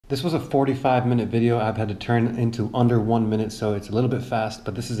This was a 45-minute video I've had to turn into under 1 minute, so it's a little bit fast,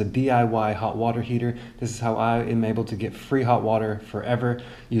 but this is a DIY hot water heater. This is how I am able to get free hot water forever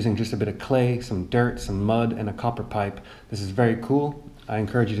using just a bit of clay, some dirt, some mud, and a copper pipe. This is very cool. I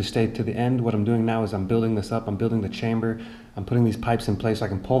encourage you to stay to the end. What I'm doing now is I'm building this up. I'm building the chamber. I'm putting these pipes in place so I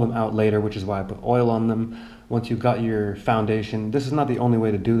can pull them out later, which is why I put oil on them. Once you've got your foundation, this is not the only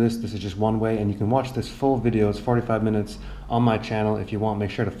way to do this. This is just one way, and you can watch this full video. It's 45 minutes on my channel. If you want, make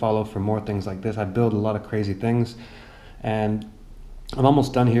sure to follow for more things like this. I build a lot of crazy things, and I'm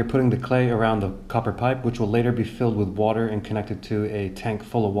almost done here putting the clay around the copper pipe, which will later be filled with water and connected to a tank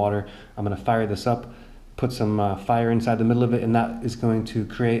full of water. I'm going to fire this up, put some fire inside the middle of it, and that is going to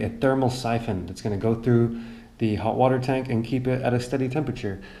create a thermal siphon that's going to go through the hot water tank and keep it at a steady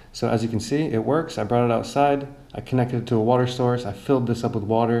temperature. So as you can see, it works. I brought it outside, I connected it to a water source, I filled this up with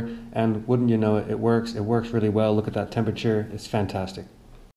water, and wouldn't you know it, it works. It works really well. Look at that temperature, it's fantastic.